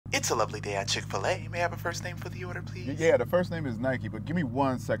It's a lovely day at Chick-fil-A. May I have a first name for the order, please? Yeah, the first name is Nike, but give me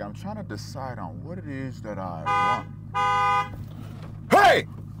 1 second. I'm trying to decide on what it is that I want. Hey!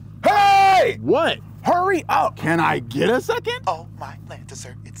 Hey! What? Hurry up! Can I get a second? Oh, my Lanta,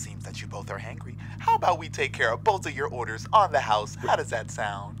 sir. It seems that you both are hangry. How about we take care of both of your orders on the house? How does that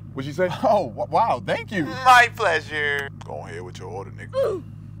sound? What'd you say? Oh, wow, thank you. My pleasure. Go ahead with your order, nigga.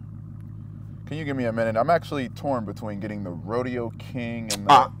 Can you give me a minute? I'm actually torn between getting the Rodeo King and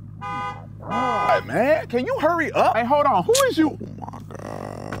the... Hey, man, can you hurry up? Hey, hold on, who is you? Oh my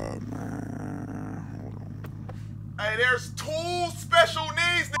God, man. Hold on. Hey, there's 2 special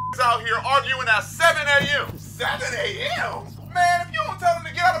needs niggas out here arguing at 7 a.m. 7 a.m.? Man, if you don't tell them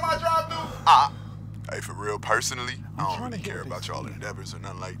to get out of my drive-thru. Hey, for real, personally, I don't really care about y'all endeavors or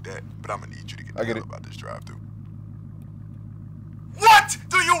nothing like that, but I'm gonna need you to get the hell about this drive-thru. What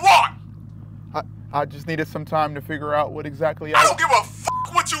do you want? I just needed some time to figure out what exactly I don't give a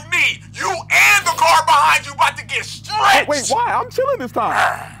fuck what you need. You and the car behind you about to get stretched. Wait, why? I'm chilling this time.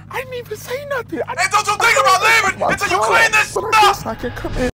 I didn't even say nothing. And don't you think about leaving until you clean this but stuff. I guess I can come in.